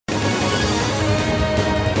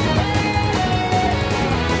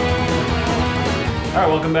Alright,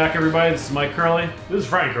 welcome back everybody. This is Mike Curley. This is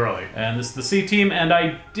Frank Curley. And this is the C Team, and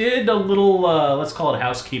I did a little, let's call it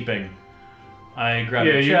housekeeping. I grabbed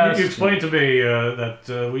a chest. You explained to me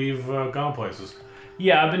that we've gone places.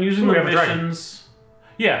 Yeah, I've been using the missions.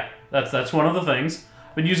 Yeah, that's one of the things.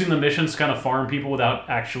 I've been using the missions to kind of farm people without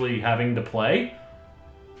actually having to play.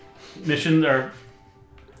 Missions are...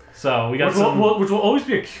 So, we got which will always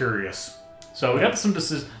be a curious. So, we got some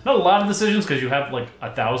decisions. Not a lot of decisions, because you have, like,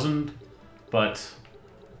 1,000, but...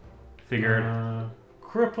 Figured.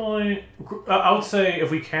 Crippling. I would say,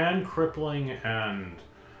 if we can, crippling and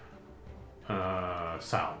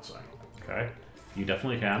silencing. Okay. You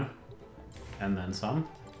definitely can. And then some.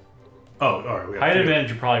 Oh, alright. We have height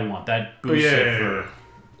advantage you probably want. That boosts it for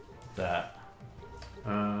that.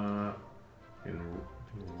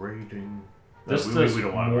 Raiding. This does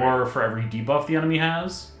more for every debuff the enemy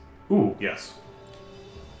has. Ooh, yes.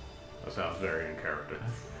 That sounds very in character.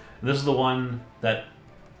 This is the one that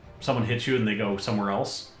someone hits you and they go somewhere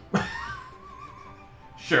else.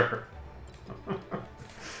 Sure.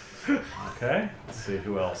 Okay. Let's see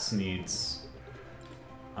who else needs.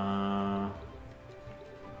 Alright,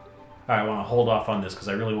 I want to hold off on this because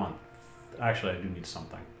I really want. Actually, I do need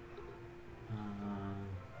something.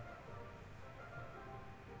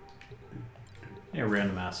 Yeah,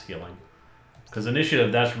 random mass healing. Because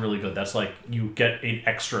initiative, that's really good. That's like you get an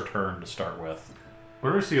extra turn to start with.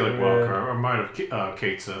 Where do we see like wildcard? I might have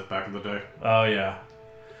Kate Sith back in the day. Oh yeah.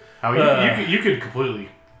 How you could completely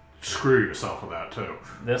screw yourself with that too.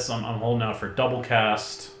 This I'm holding out for double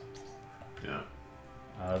cast. Yeah.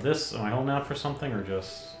 This am I holding out for something or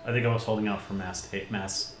just? I think I was holding out for mass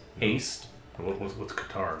haste. What's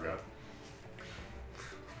Qatar got?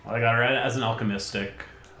 Well, I got her as an alchemistic.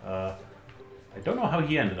 I don't know how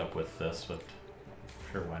he ended up with this, but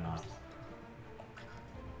sure, why not?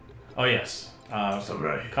 Oh yes.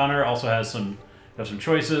 Connor also has some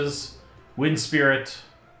choices. Wind Spirit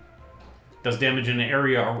does damage in an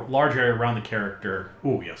area, a large area around the character.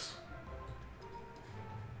 Ooh, yes.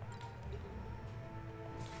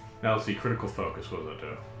 Now let's see, critical focus. What does that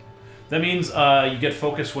do? That means you get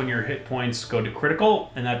focus when your hit points go to critical,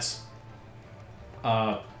 and that's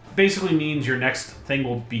basically means your next thing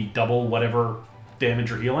will be double whatever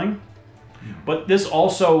damage or healing. But this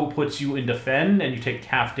also puts you in defend, and you take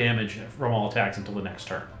half damage from all attacks until the next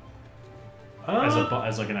turn.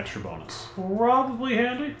 As like an extra bonus. Probably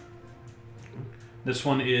handy. This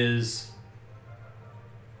one is...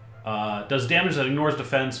 does damage that ignores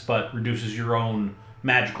defense, but reduces your own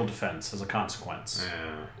magical defense as a consequence.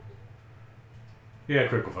 Yeah,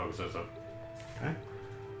 critical focus does that. Okay.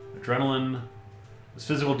 Adrenaline does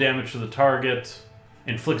physical damage to the target,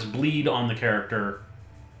 inflicts bleed on the character.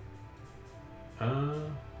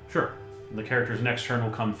 Sure. The character's next turn will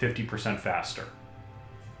come 50% faster.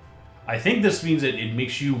 I think this means that it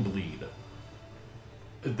makes you bleed.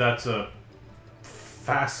 That's a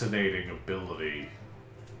fascinating ability.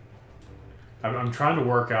 I'm trying to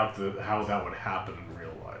work out how that would happen in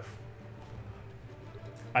real life.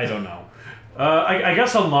 I don't know. I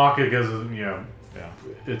guess unlock it because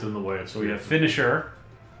it's in the way. So we have finisher,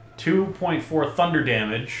 2.4 thunder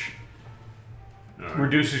damage.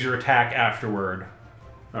 Reduces your attack afterward.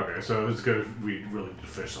 Okay, so it's good if we really need to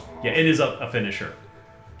fish someone off. Yeah, it is a finisher.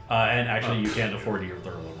 And actually, you can't afford your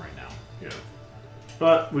third one right now. Yeah.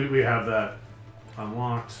 But we have that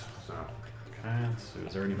unlocked, so... Okay, so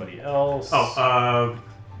is there anybody else? Oh,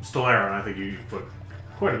 Stellaron, I think you put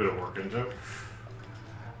quite a bit of work into.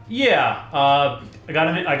 Yeah, I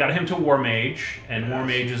got him to War Mage, and War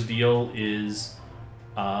Mage's deal is...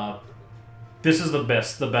 this is the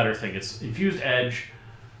better thing. It's Infused Edge.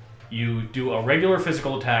 You do a regular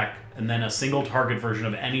physical attack, and then a single target version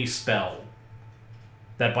of any spell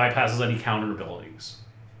that bypasses any counter abilities.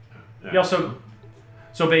 Yeah. You also,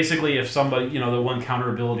 so basically, if somebody, the one counter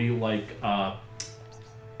ability like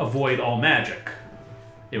avoid all magic,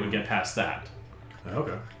 it would get past that.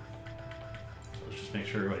 Okay. Let's just make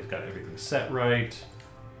sure everybody's got everything set right.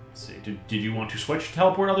 Let's see. Did you want to switch to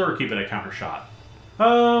teleport other or keep it a counter shot?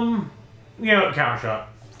 Counter shot.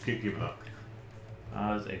 Keep it up.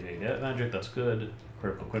 There's a magic, that's good.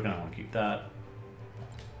 Critical quicken, I want to keep that.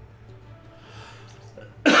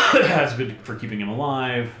 That's good for keeping him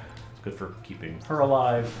alive. It's good for keeping her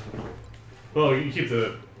alive. Well, you keep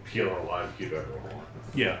the healer alive, keep everyone alive.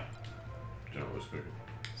 Yeah. Generally speaking.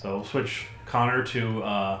 So we'll switch Connor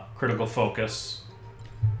to critical focus.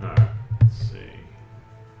 Alright. Let's see.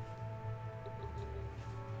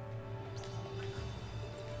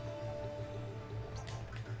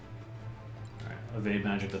 Evade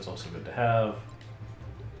magic, that's also good to have.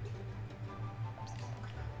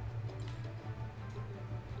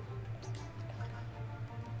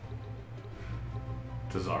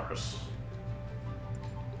 to Zaris.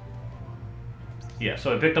 Yeah,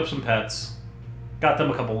 so I picked up some pets, got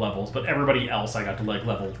them a couple levels, but everybody else I got to like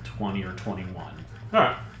level 20 or 21.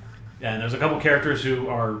 Alright. And there's a couple characters who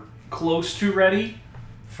are close to ready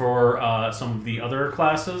for some of the other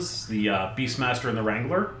classes, the Beastmaster and the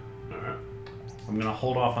Wrangler. Alright. I'm going to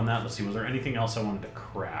hold off on that. Let's see, was there anything else I wanted to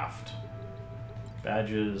craft?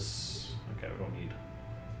 Badges. Okay, we don't need.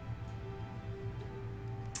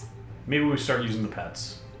 Maybe we start using the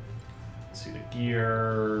pets. Let's see, the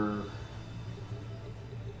gear.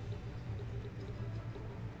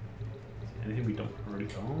 Anything we don't already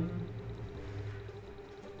own?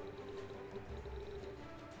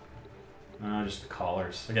 Just the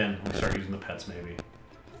collars. Again, we'll start using the pets maybe.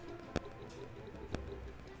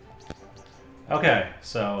 Okay,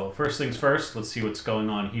 so first things first, let's see what's going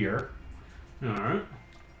on here. Alright.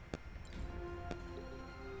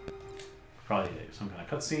 Probably some kind of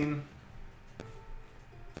cutscene.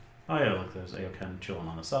 Oh yeah, look, there's Aoken chilling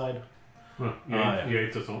on the side. Well, yeah,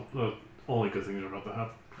 it's the only good thing about that.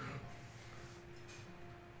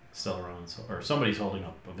 Still around, or somebody's holding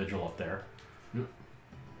up a vigil up there. Yep.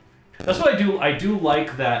 That's what I do. I do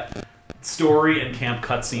like that story and camp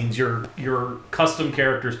cutscenes. Your custom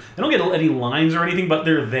characters. They don't get any lines or anything, but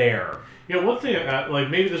they're there. Yeah, one thing, like,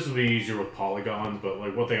 maybe this would be easier with polygons, but,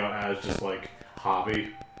 like, one thing I'll add is just, like, hobby.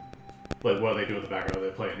 Like, what do they do in the background? Are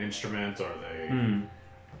they play an instrument? Are they,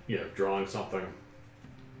 you know, drawing something?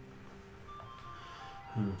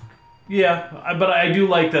 Yeah, but I do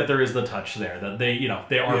like that there is the touch there, that they, you know,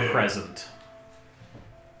 they are present.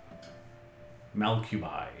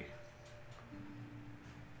 Malcubi.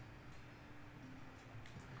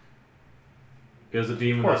 Is a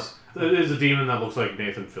demon. It is a demon that looks like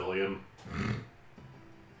Nathan Fillion.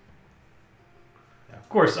 Yeah,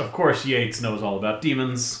 of course, Yates knows all about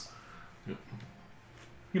demons. Yep.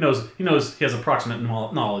 He knows. He has approximate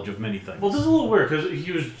knowledge of many things. Well, this is a little weird because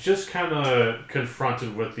he was just kind of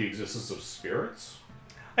confronted with the existence of spirits.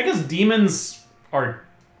 I guess demons are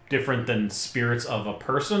different than spirits of a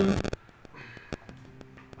person.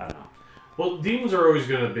 I don't know. Well, demons are always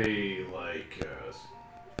going to be like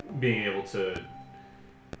being able to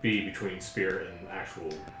be between spirit and actual.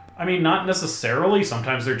 I mean, not necessarily.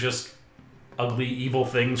 Sometimes they're just ugly, evil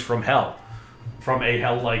things from hell. From a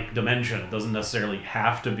hell-like dimension. It doesn't necessarily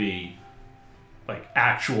have to be like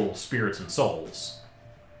actual spirits and souls.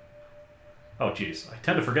 Oh jeez, I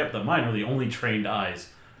tend to forget that mine are the only trained eyes.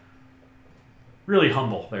 Really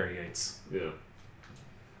humble there, Yates. Yeah.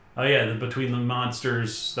 Oh yeah, between the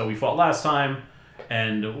monsters that we fought last time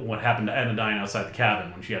and what happened to Anodyne outside the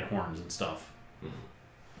cabin when she had horns and stuff.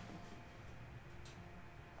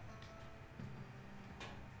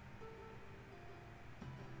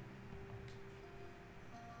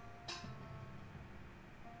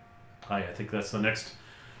 I think that's the next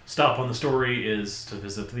stop on the story is to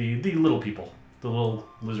visit the little people. The little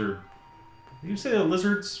lizard. Did you say the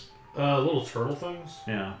lizards? Little turtle things?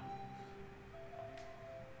 Yeah.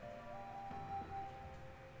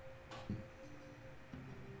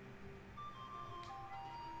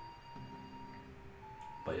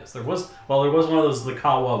 But yes, there was one of those, the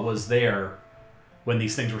Kawa was there when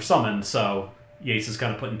these things were summoned, so Yates is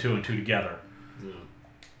kind of putting two and two together. Yeah.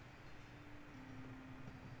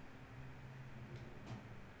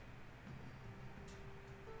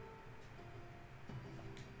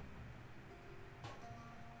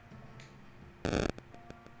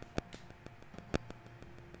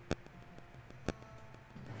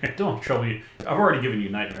 Hey, don't trouble you. I've already given you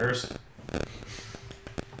nightmares.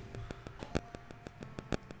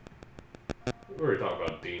 We already talked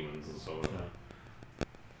about demons and so on.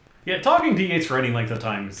 Yeah, talking to Yates for any length of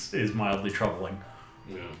time is mildly troubling.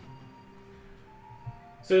 Yeah.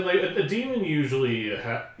 So, like, a demon usually,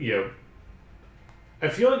 I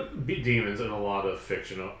feel like demons in a lot of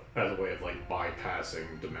fiction as a way of, like,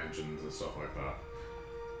 bypassing dimensions and stuff like that.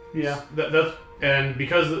 Yeah. And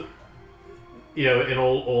because, you know, in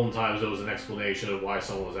olden times there was an explanation of why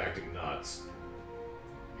someone was acting nuts.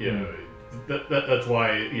 You know, that's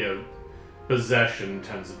why, you know, possession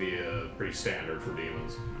tends to be pretty standard for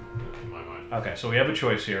demons, in my mind. Okay, so we have a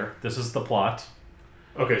choice here. This is the plot.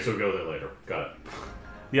 Okay, so go there later. Got it.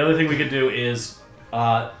 The other thing we could do is,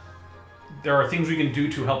 there are things we can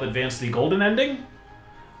do to help advance the golden ending.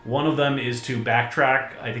 One of them is to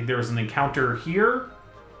backtrack. I think there was an encounter here,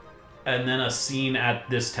 and then a scene at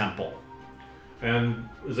this temple. And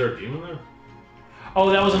is there a demon there? Oh,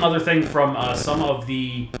 that was another thing from some of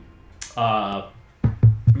the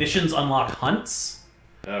missions unlock hunts.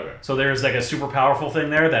 Okay. So there's like a super powerful thing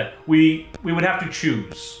there that we would have to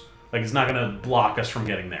choose. Like, it's not going to block us from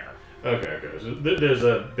getting there. Okay. So there's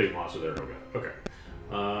a big monster there. Okay.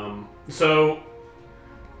 So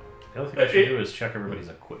The other thing I should do is check everybody's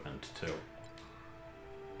equipment, too.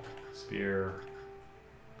 Spear.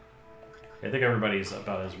 I think everybody's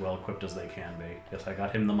about as well equipped as they can be. Yes, I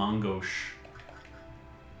got him the Mongosh.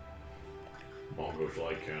 Mongosh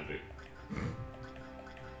like candy.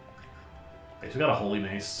 He's got a holy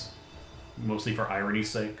mace. Mostly for irony's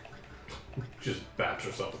sake. Just baps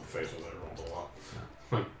herself in the face with it rolls a lot.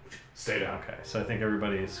 Like, stay down. Okay, so I think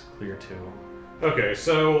everybody's clear, too. Okay,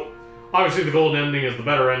 so obviously the golden ending is the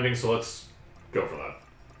better ending, so let's go for that.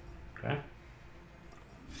 Okay.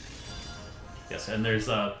 Yes, and there's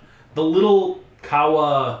the little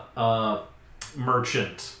Kawa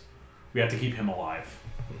merchant. We have to keep him alive.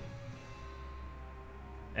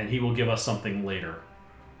 And he will give us something later.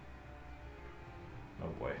 Oh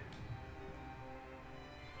boy.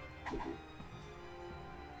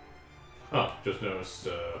 Oh, just noticed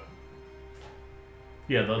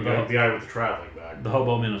Yeah, the guy with the traveling bag. The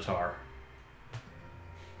hobo minotaur.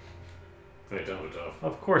 Hey, that was tough.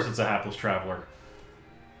 Of course it's a hapless traveler.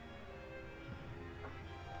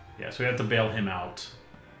 Yeah, so we have to bail him out.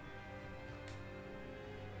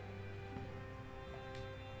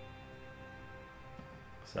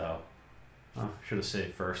 So, should have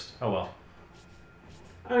saved first. Oh well.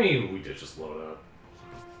 I mean, we did just load up.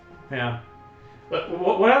 Yeah. But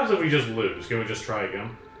what happens if we just lose? Can we just try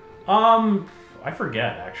again? I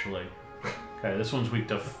forget actually. Okay, this one's weak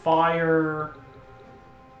to fire.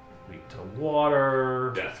 Weak to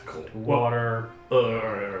water. Death Core. Water.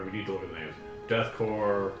 Alright, we need to look at the names. Death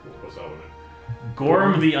Core. What's that one?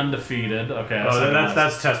 Gorm the Undefeated. Okay.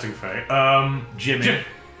 That's testing Faye. Jimmy.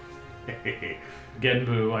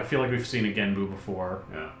 Genbu. I feel like we've seen a Genbu before.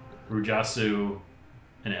 Yeah. Rujasu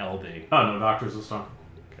and LD. Oh, no doctors this time.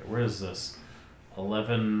 Okay, where is this?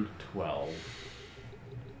 11, 12.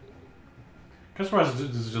 I'm surprised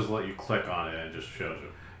it just let you click on it and it just shows you.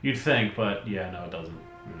 You'd think, but yeah, no, it doesn't.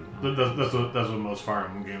 That's what most Fire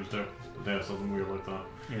Emblem games do. They have something weird like that.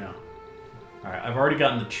 Yeah. Alright, I've already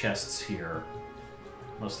gotten the chests here.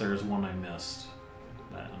 Unless there's one I missed.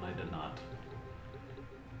 And I did not.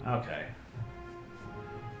 Okay.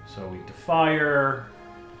 So weak to fire.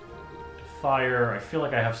 To fire. I feel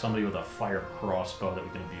like I have somebody with a fire crossbow that we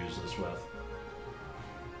can abuse this with.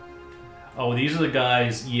 Oh, these are the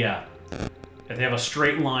guys, yeah. If they have a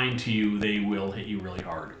straight line to you, they will hit you really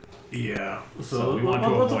hard. Yeah. So we want to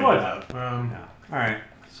avoid that. Yeah. Alright,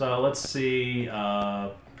 so let's see.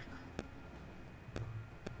 Okay.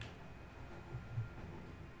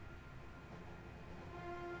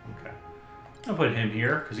 I'll put him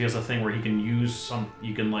here, because he has a thing where he can use some...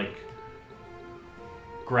 You can, like,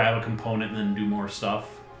 grab a component and then do more stuff.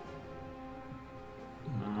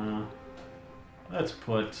 Let's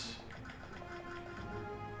put...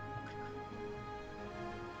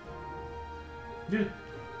 Yeah. Yeah,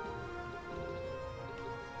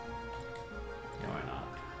 why not?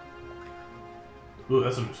 Ooh,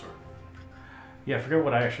 that's a new sword. Yeah, I forget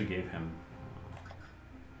what I actually gave him.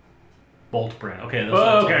 Bolt brand. Okay, that's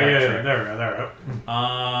okay, yeah, there we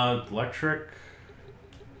go. Electric.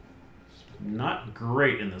 Not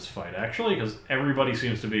great in this fight, actually, because everybody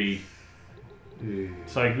seems to be...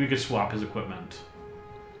 So like, we could swap his equipment.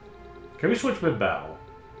 Can we switch mid-battle?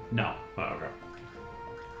 No. Oh, okay.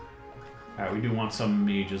 Alright, we do want some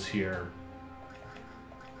mages here.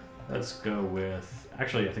 Let's go with...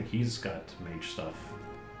 Actually, I think he's got mage stuff.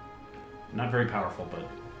 Not very powerful, but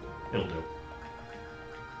it'll do.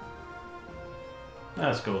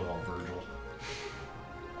 Let's go with all Virgil.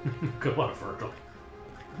 Good luck, Virgil.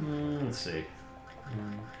 Let's see.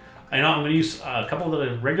 I know I'm going to use a couple of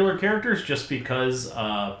the regular characters just because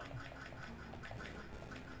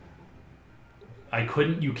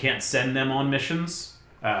you can't send them on missions.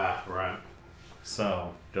 Ah, right.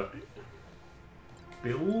 So, be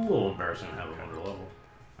a little embarrassing to have him under level.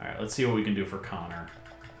 Alright, let's see what we can do for Connor.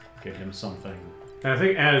 Get him something. And I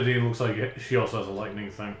think Anadine looks like she also has a lightning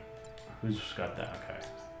thing. Who's got that? Okay.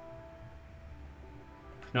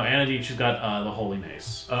 No, Anadine, she's got the Holy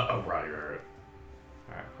Mace. Right.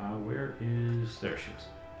 Alright, where is... There she is.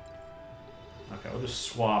 Okay, we'll just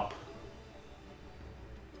swap.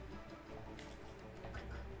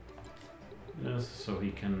 This, so he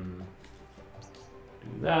can do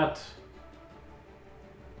that.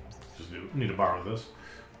 Just need to borrow this.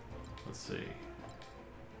 Let's see.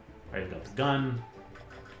 Alright, he's got the gun.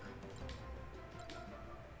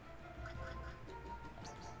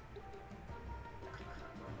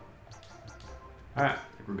 Alright, I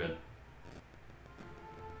think we're good.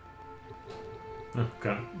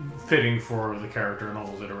 Kind of fitting for the character in all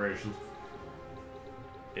those iterations.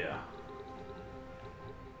 Yeah.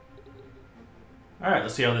 Alright,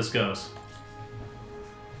 let's see how this goes.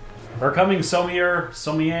 We're coming, Somir.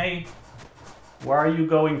 Somie. Why are you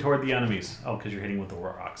going toward the enemies? Oh, because you're hitting with the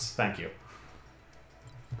rocks. Thank you.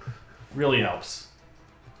 Really helps.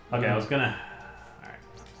 Okay, I was gonna... Alright.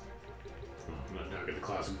 I'm gonna now get the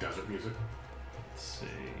classic desert music. Let's see.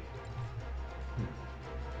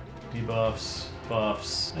 Debuffs,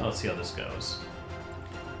 buffs. Now let's see how this goes.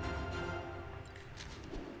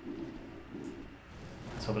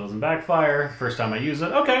 Let's hope it doesn't backfire. First time I use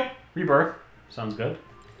it. Okay, rebirth. Sounds good.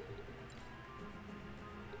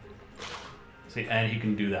 See, and he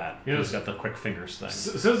can do that. Yes. He's got the quick fingers thing.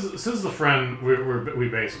 Since the friend we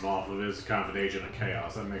base him off of is kind of an agent of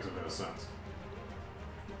chaos, that makes a bit of sense.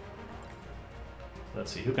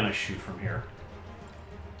 Let's see, who can I shoot from here?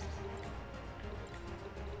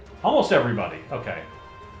 Almost everybody. Okay.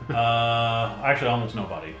 Actually, almost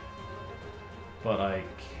nobody. But I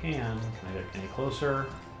can. Can I get any closer?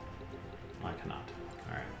 I cannot.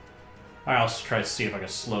 Alright. Alright, I'll try to see if I can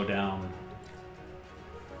slow down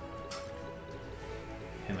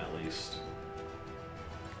him at least.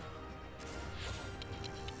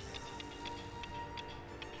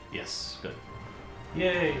 Yes, good.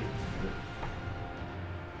 Yay!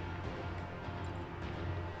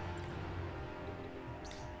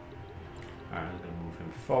 Alright, I'm going to move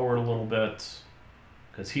him forward a little bit.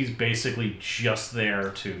 Because he's basically just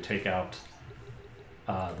there to take out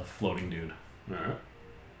the floating dude. Alright.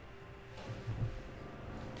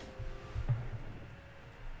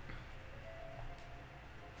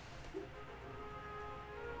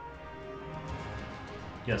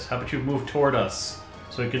 Yes, how about you move toward us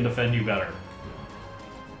so he can defend you better?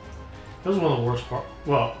 This is one of the worst parts.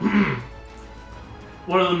 Well,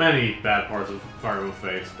 one of the many bad parts of Fire Emblem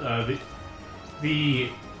Fates.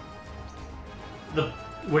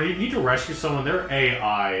 When you need to rescue someone, their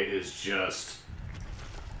AI is just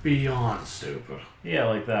beyond stupid. Yeah,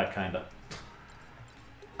 like that, kind of.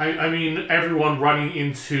 I mean, everyone running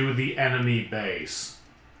into the enemy base.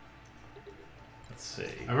 Let's see.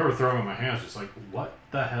 I remember throwing up my hands, just like, what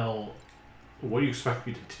the hell? What do you expect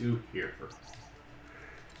me to do here?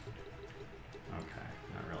 Okay,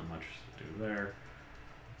 not really much to do there.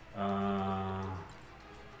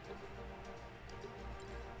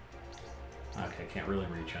 Okay, can't really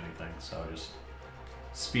reach anything, so I'll just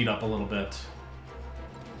speed up a little bit.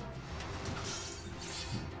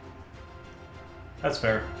 That's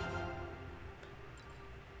fair.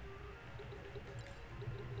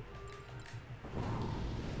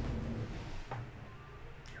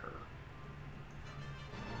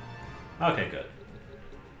 Okay, good.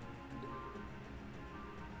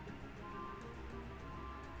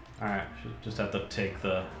 Alright, should just have to take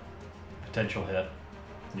the potential hit.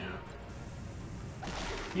 Yeah.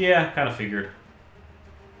 Yeah, kind of figured.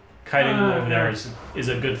 Kiting him over there yeah. is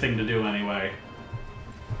a good thing to do anyway.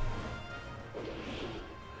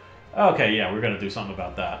 Okay, yeah, we're gonna do something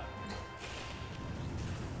about that.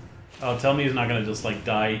 Oh, tell me he's not gonna just, like,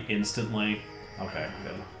 die instantly. Okay,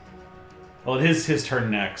 good. Well, it is his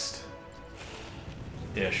turn next.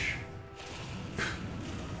 Ish.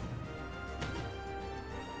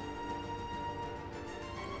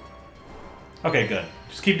 Okay, good.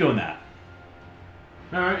 Just keep doing that.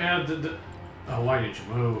 Alright, yeah, oh, why did you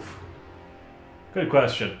move? Good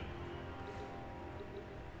question.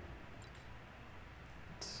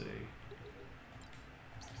 Let's see.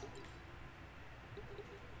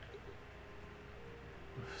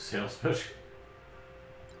 Sales pitch?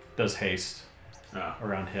 Does haste Oh.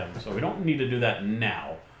 around him, so we don't need to do that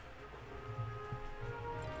now.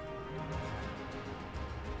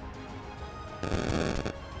 Let's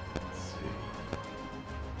see.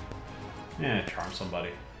 Yeah, charm somebody.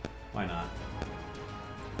 Why not?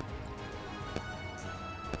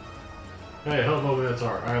 Hey, hello,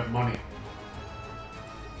 Minotaur. I have money.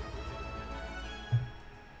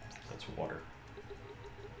 That's water.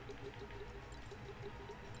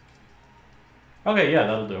 Okay, yeah,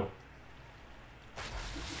 that'll do.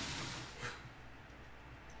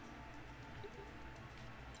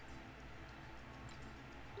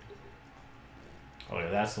 Oh yeah,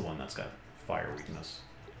 that's the one that's got fire weakness.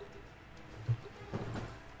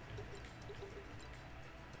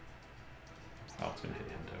 Oh, it's gonna hit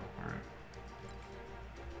him too. Alright.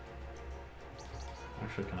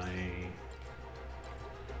 Actually, can I...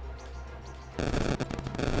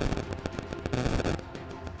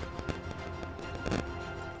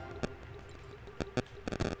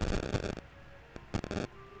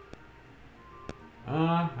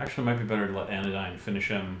 Actually, it might be better to let Anodyne finish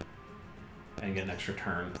him and get an extra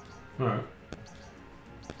turn. Alright.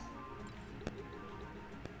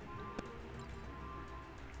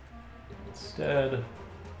 Instead,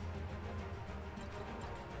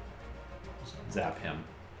 just zap him.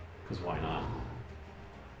 Because why not?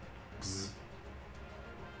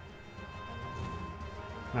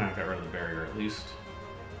 Alright, got rid of the barrier at least.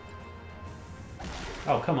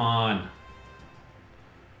 Oh, come on.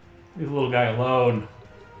 Leave the little guy alone.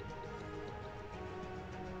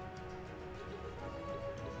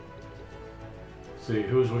 See,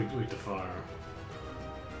 who's weak to fire?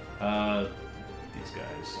 These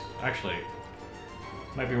guys. Actually,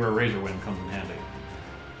 might be where Razor Wind comes in handy.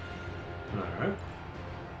 Alright.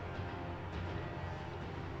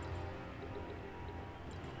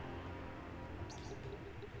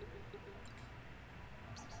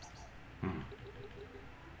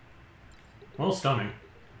 Well, stunning.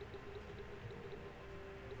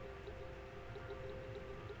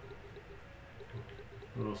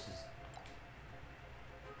 What else is...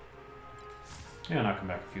 Yeah, knock him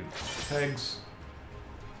back a few pegs.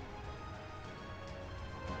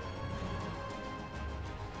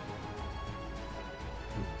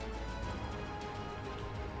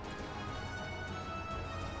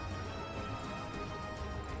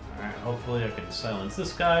 Alright, hopefully I can silence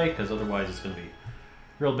this guy, because otherwise it's going to be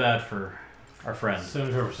real bad for our friend.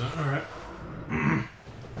 74%, alright.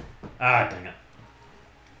 Ah, dang it.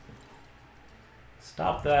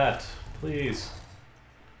 Stop that, please.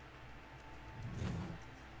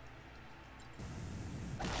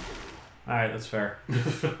 Alright, that's fair.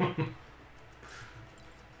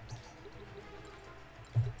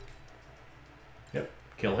 Yep,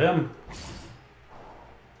 kill him.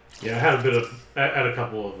 Yeah, I had a bit of... I had a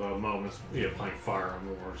couple of moments, you know, playing Fire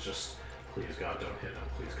Emblem where it's just, please God, don't hit him.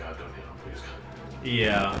 Please God, don't hit him. Please God.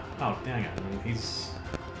 Yeah. Oh, dang it. I mean, he's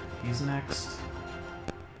next.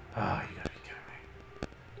 Ah, you gotta be kidding me.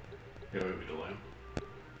 Yeah, maybe delay him.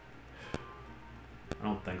 I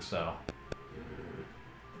don't think so.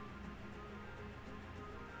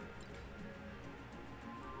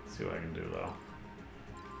 Let's see what I can do, though.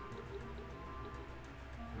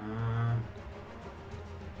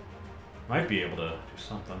 Might be able to do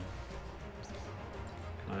something.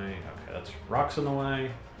 Can I? Okay, that's rocks in the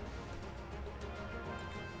way.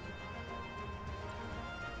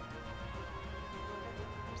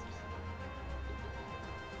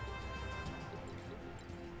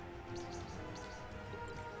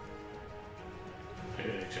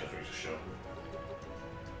 Any chance we just show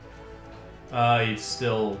him? He'd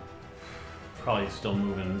still probably still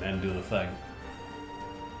move and do the thing.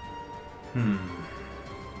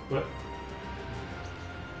 What?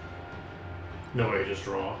 No way, just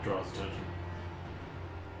draws attention.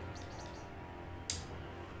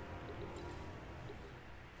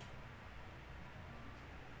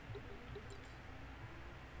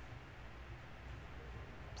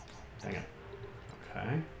 Dang it.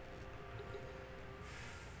 Okay.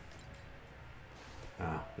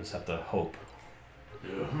 Ah, just have to hope.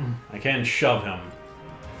 Yeah. I can shove him.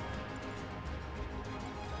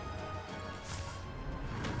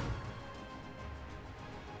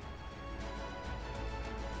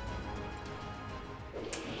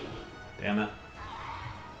 Damn it.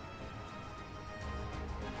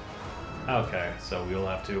 Okay, so we'll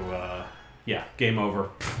have to, yeah, game over.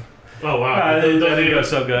 Oh, wow. That didn't go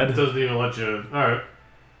so good. It doesn't even let you... Alright.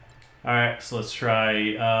 Alright, so let's try,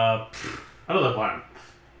 Another plan.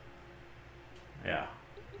 yeah.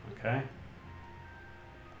 Okay.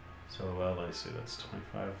 So, let me see, that's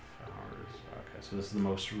 25 hours. Okay, so this is the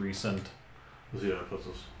most recent. Let's see how it puts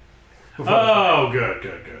us. Oh, good,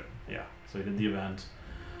 good, good. yeah, so we did the event.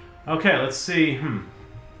 Okay, let's see.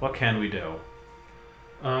 What can we do?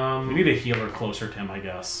 We need a healer closer to him, I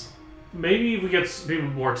guess. Maybe if we get people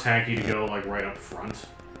more tanky to go like right up front,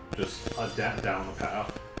 just down the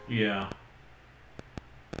path. Yeah.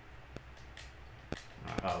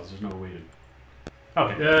 Oh, there's no way to...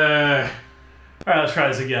 Okay. Yeah. Alright, let's try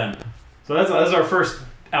this again. So that's our first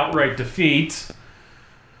outright defeat.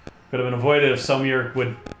 Could have been avoided if Somir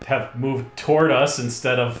would have moved toward us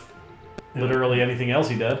instead of literally anything else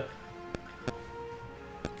he did.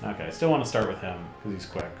 Okay, I still want to start with him, because he's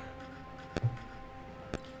quick.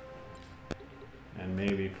 And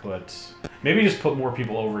maybe just put more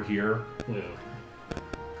people over here. Yeah.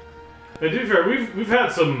 And to be fair, we've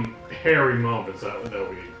had some hairy moments that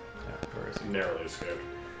we narrowly escaped.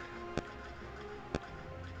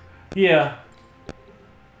 Yeah.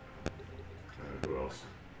 Who else?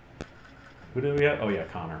 Who did we have? Oh yeah,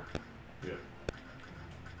 Connor. Yeah.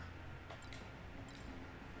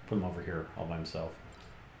 Put him over here all by himself.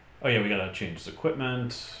 Oh yeah, we gotta change his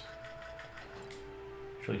equipment.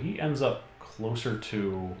 Actually, he ends up closer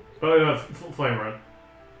to... Oh yeah, flame run.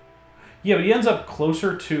 Yeah, but he ends up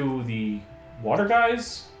closer to the water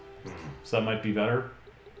guys, so that might be better.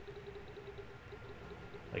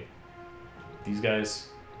 Like, these guys.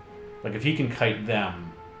 Like, if he can kite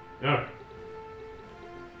them... Okay.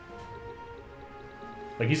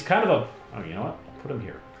 Like, he's kind of a... Oh, you know what? I'll put him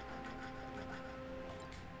here.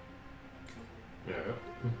 Yeah.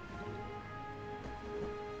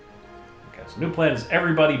 Okay, so new plan is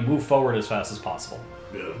everybody move forward as fast as possible.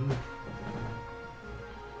 Yeah.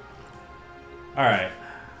 Alright.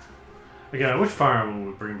 Again, which fire will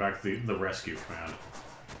we bring back the rescue command?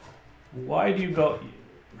 Why do you go... You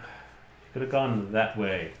could have gone that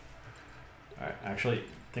way. Alright, actually,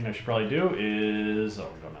 the thing I should probably do is... Oh,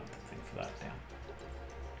 we don't have the thing for that, damn.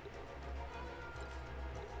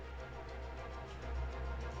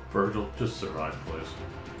 Virgil, just survive, please.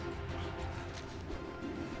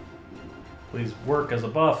 Please work as a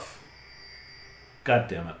buff. God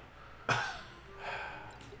damn it.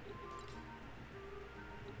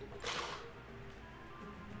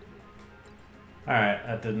 Alright,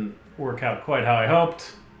 that didn't work out quite how I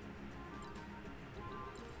hoped.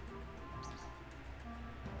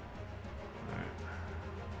 Alright.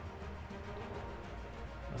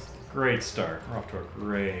 That's a great start. We're off to a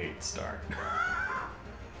great start.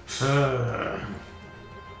 Alright.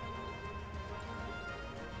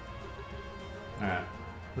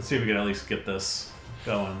 Let's see if we can at least get this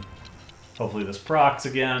going. Hopefully this procs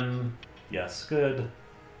again. Yes, good.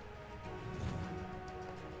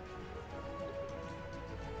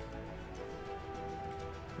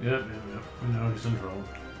 Yep. We know he's in trouble.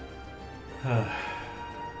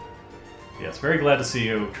 Yes, very glad to see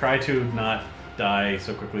you. Try to not die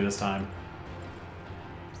so quickly this time.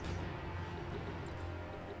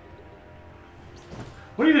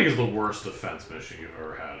 What do you think is the worst defense mission you've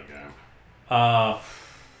ever had in a game? I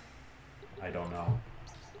don't know.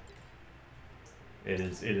 It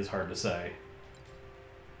is hard to say.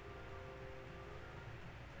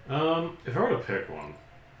 If I were to pick one,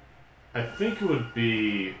 I think it would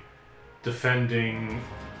be defending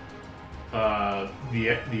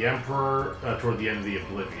the Emperor toward the end of the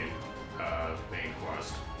Oblivion main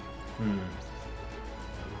quest.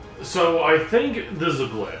 So I think this is a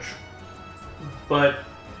glitch, but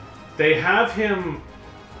they have him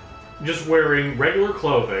just wearing regular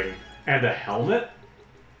clothing and a helmet.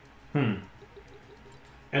 And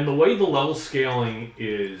the way the level scaling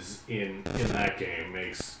is in that game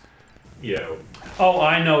makes, you know... Oh,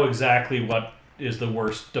 I know exactly what is the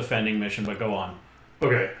worst defending mission, but go on.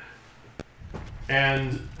 Okay.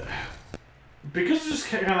 And because it's just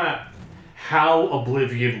kind of how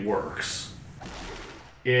Oblivion works,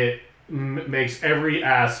 it makes every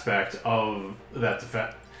aspect of that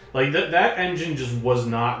defense... Like, that engine just was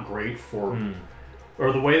not great for...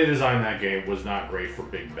 Or the way they designed that game was not great for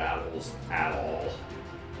big battles at all.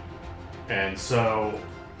 And so,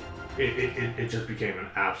 it just became an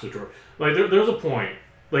absolute... Like, there's a point,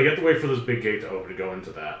 like, you have to wait for this big gate to open to go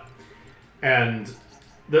into that. And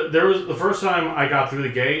there was... The first time I got through the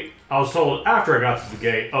gate, I was told after I got through the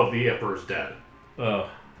gate, oh, the Emperor's dead. Oh,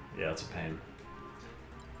 yeah, it's a pain.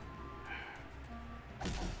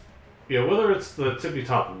 Yeah, whether it's the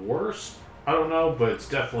tippy-top worst, I don't know, but it's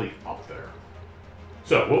definitely up there.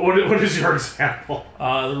 So, what is your example?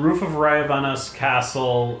 The roof of Ravenous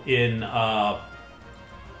Castle in Final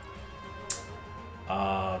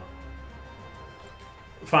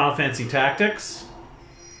Fantasy Tactics.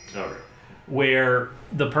 Okay. Where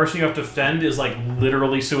the person you have to defend is, like,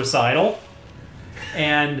 literally suicidal.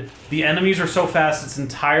 And the enemies are so fast, it's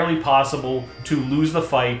entirely possible to lose the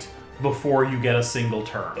fight before you get a single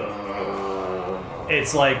turn.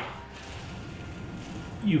 It's like,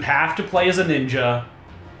 you have to play as a ninja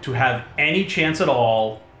to have any chance at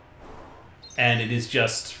all, and it is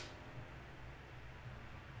just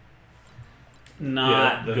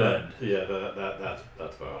not good.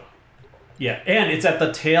 That's bad. Yeah, and it's at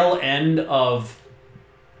the tail end of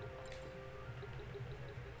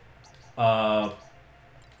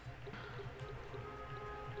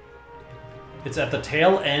it's at the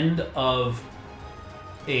tail end of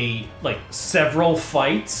several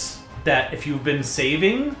fights that if you've been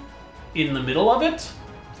saving in the middle of it,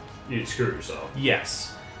 you'd screw yourself.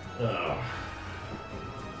 Yes.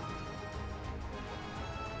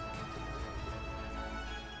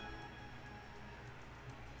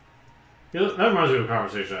 You know, that reminds me of a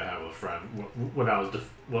conversation I had with a friend when I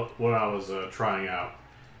was trying out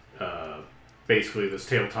basically this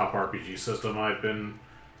tabletop RPG system I've been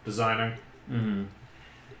designing. Mm-hmm.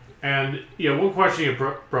 And one question he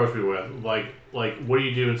approached me with, like what do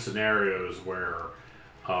you do in scenarios where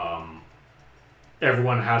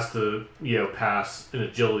everyone has to pass an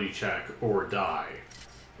agility check or die,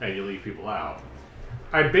 and you leave people out?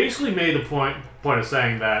 I basically made the point of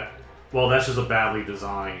saying that, well, that's just a badly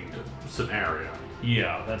designed scenario.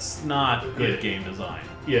 Yeah, that's not good Yeah. game design.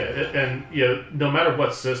 Yeah, and no matter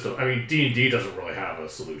what system, I mean, D&D doesn't really have a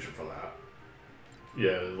solution for that.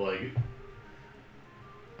 Yeah, like,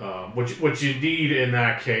 what you need in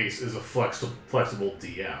that case is a flexible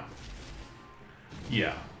DM.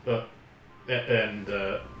 Yeah. And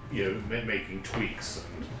making tweaks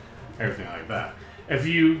and everything like that. If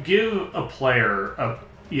you give a player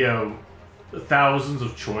thousands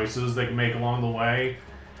of choices they can make along the way,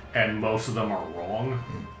 and most of them are wrong,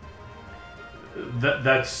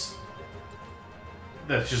 that's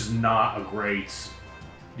just not a great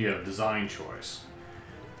design choice.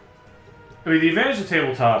 I mean, the advantage that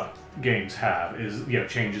tabletop games have is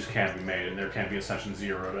changes can be made, and there can be a session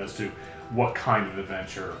zero as to what kind of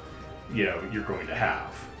adventure you're going to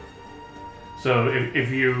have. So if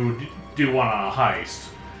you do one on a heist,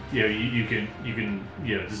 you can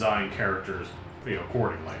design characters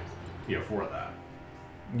accordingly for that.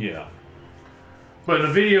 Yeah. But in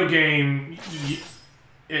a video game,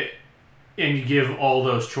 and you give all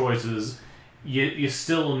those choices, you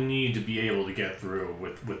still need to be able to get through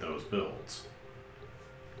with those builds.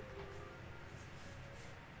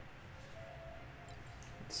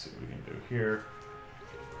 Let's see what we can do here.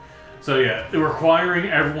 So yeah, requiring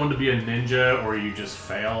everyone to be a ninja or you just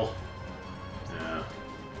fail. Yeah.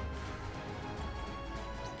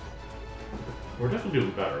 We're definitely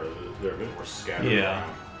doing better. They're a bit more scattered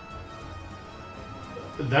around.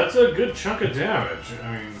 That's a good chunk of damage.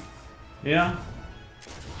 I mean... Yeah.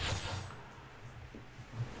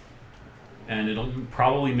 And it'll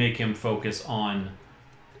probably make him focus on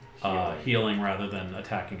healing rather than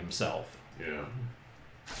attacking himself. Yeah.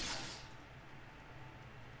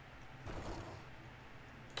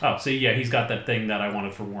 Oh, see, yeah, he's got that thing that I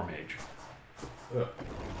wanted for War Mage.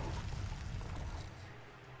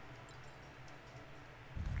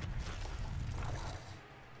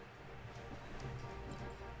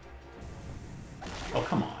 Oh,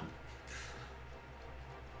 come on.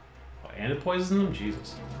 Oh, and it poisons them?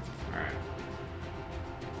 Jesus. Alright.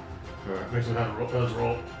 Alright, makes him have a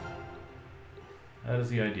roll. That is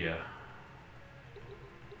the idea.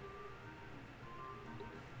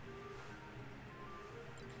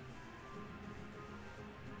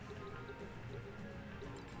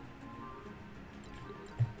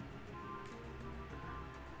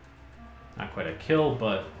 Not quite a kill,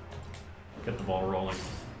 but get the ball rolling.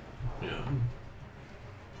 Yeah.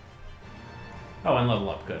 Oh, and level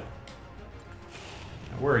up. Good.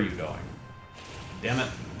 Now, where are you going? Damn it.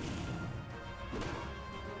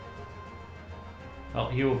 Well,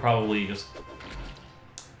 he will probably just... I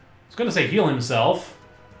was going to say heal himself.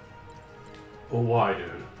 Well, why, dude?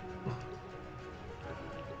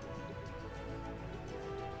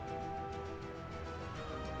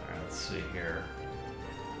 Alright, let's see here.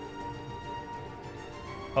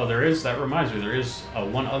 Oh, there is... That reminds me, there is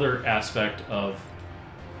one other aspect of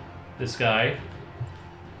this guy.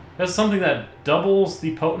 That's something that doubles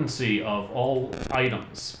the potency of all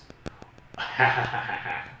items.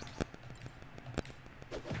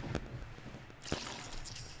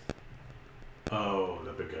 Oh,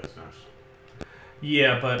 that big guy's nice.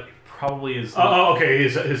 Yeah, but probably is... Oh, okay,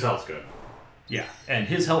 his health's good. Yeah, and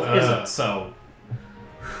his health isn't, so...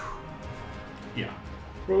 Yeah.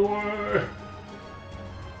 Roar!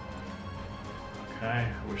 Okay,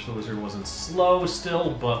 I wish the wizard wasn't slow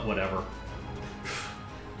still, but whatever.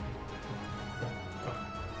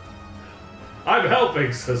 I'm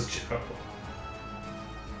helping, says Joe.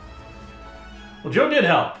 Well, Joe did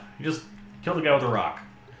help. He just killed the guy with a rock.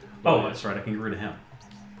 Oh, that's right, I can get rid of him.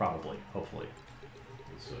 Probably, hopefully.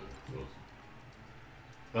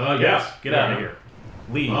 Yes, get out of here.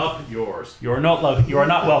 Leave. Up yours. You are not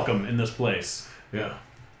welcome in this place. Yeah.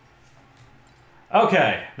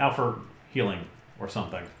 Okay, now for healing or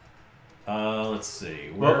something. Let's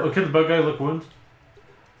see. Where... Well, can the bug guy lick wounds?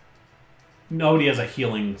 Nobody has a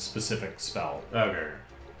healing specific spell. Okay.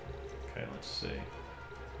 Okay, let's see.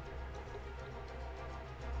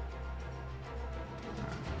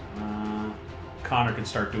 Connor can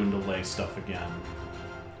start doing delay stuff again.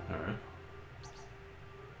 Alright.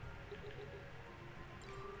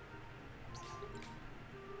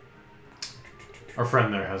 Our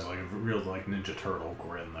friend there has like a real like Ninja Turtle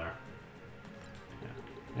grin there. Yeah.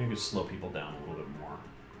 Maybe just slow people down a little bit more.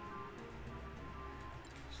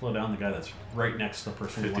 Slow down the guy that's right next to the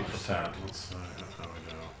person who wants to attack. Let's see how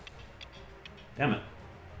we do. Damn it.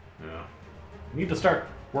 Yeah. We need to start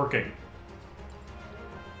working.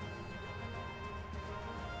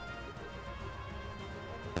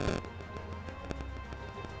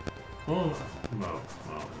 Oh, no.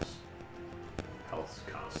 Well, his health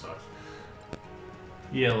kind of sucks.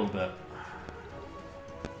 Yeah, a little bit.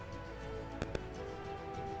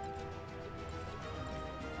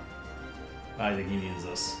 I think he needs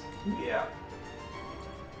this. Yeah.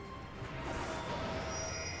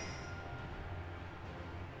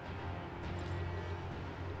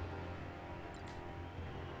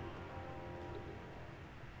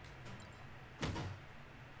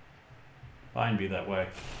 Fine, be that way.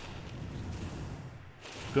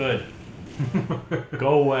 Good.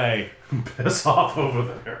 Go away. Piss off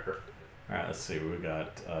over there. Alright, let's see. We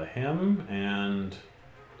got him and...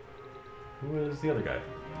 Who is the other guy?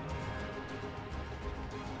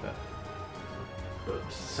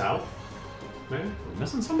 South? Maybe? We're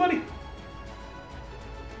missing somebody?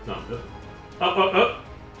 No, I'm good. Oh!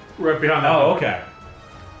 Right behind that. Oh, okay.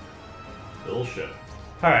 Little shit.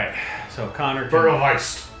 Alright, so Connor can...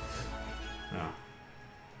 Burlheist. No.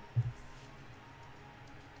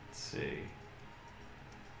 Let's see.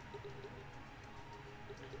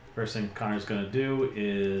 First thing Connor's gonna do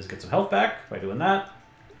is get some health back by doing that.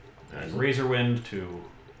 And Razor Wind to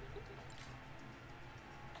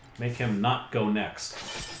make him not go next.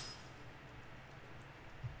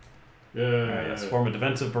 Yeah. Alright, yes, form a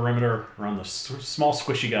defensive perimeter around the small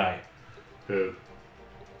squishy guy. Who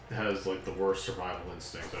has like the worst survival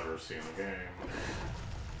instinct I've ever seen in a game.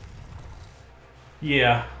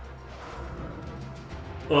 Yeah.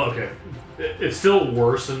 Well, okay. It's still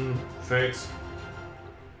worse than Fates,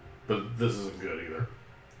 but this isn't good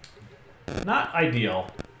either. Not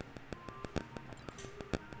ideal.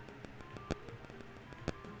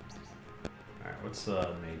 Alright, what's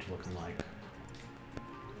Mage looking like?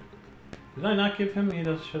 Did I not give him? He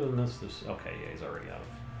should have missed this. Okay, yeah, he's already out of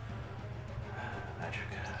magic.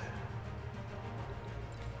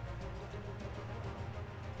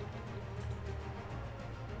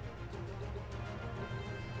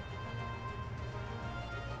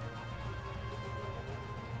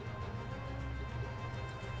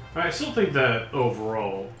 I still think that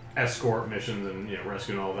overall escort missions and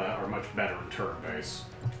rescue and all that are much better in turn-based.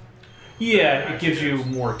 Yeah, it gives you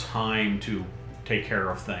more time to take care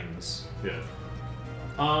of things. Yeah.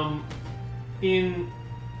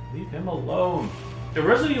 Leave him alone. In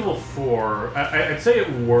Resident Evil 4, I'd say it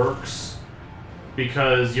works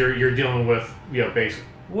because you're dealing with basic.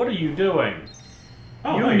 What are you doing?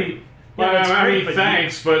 Oh, you need. need. Well, Yeah, I great, mean,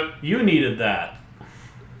 thanks, but you needed that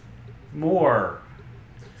more.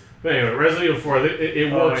 But anyway, Resident Evil 4,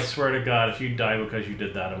 it Oh, works. I swear to God, if you die because you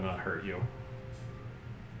did that, I'm gonna hurt you.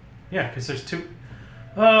 Yeah, because there's two...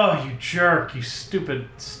 Oh, you jerk. You stupid,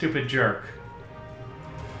 stupid jerk.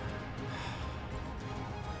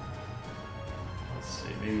 Let's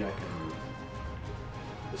see, maybe I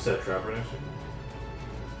can... Set trap right next to you.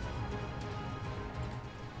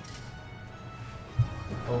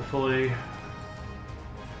 Hopefully...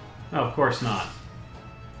 No, of course not.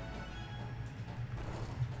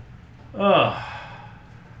 Ugh.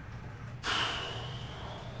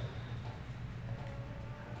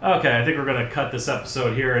 Okay, I think we're going to cut this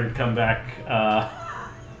episode here and come back.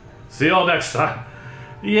 See y'all next time.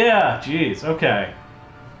 Yeah, jeez. Okay.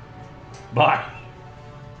 Bye.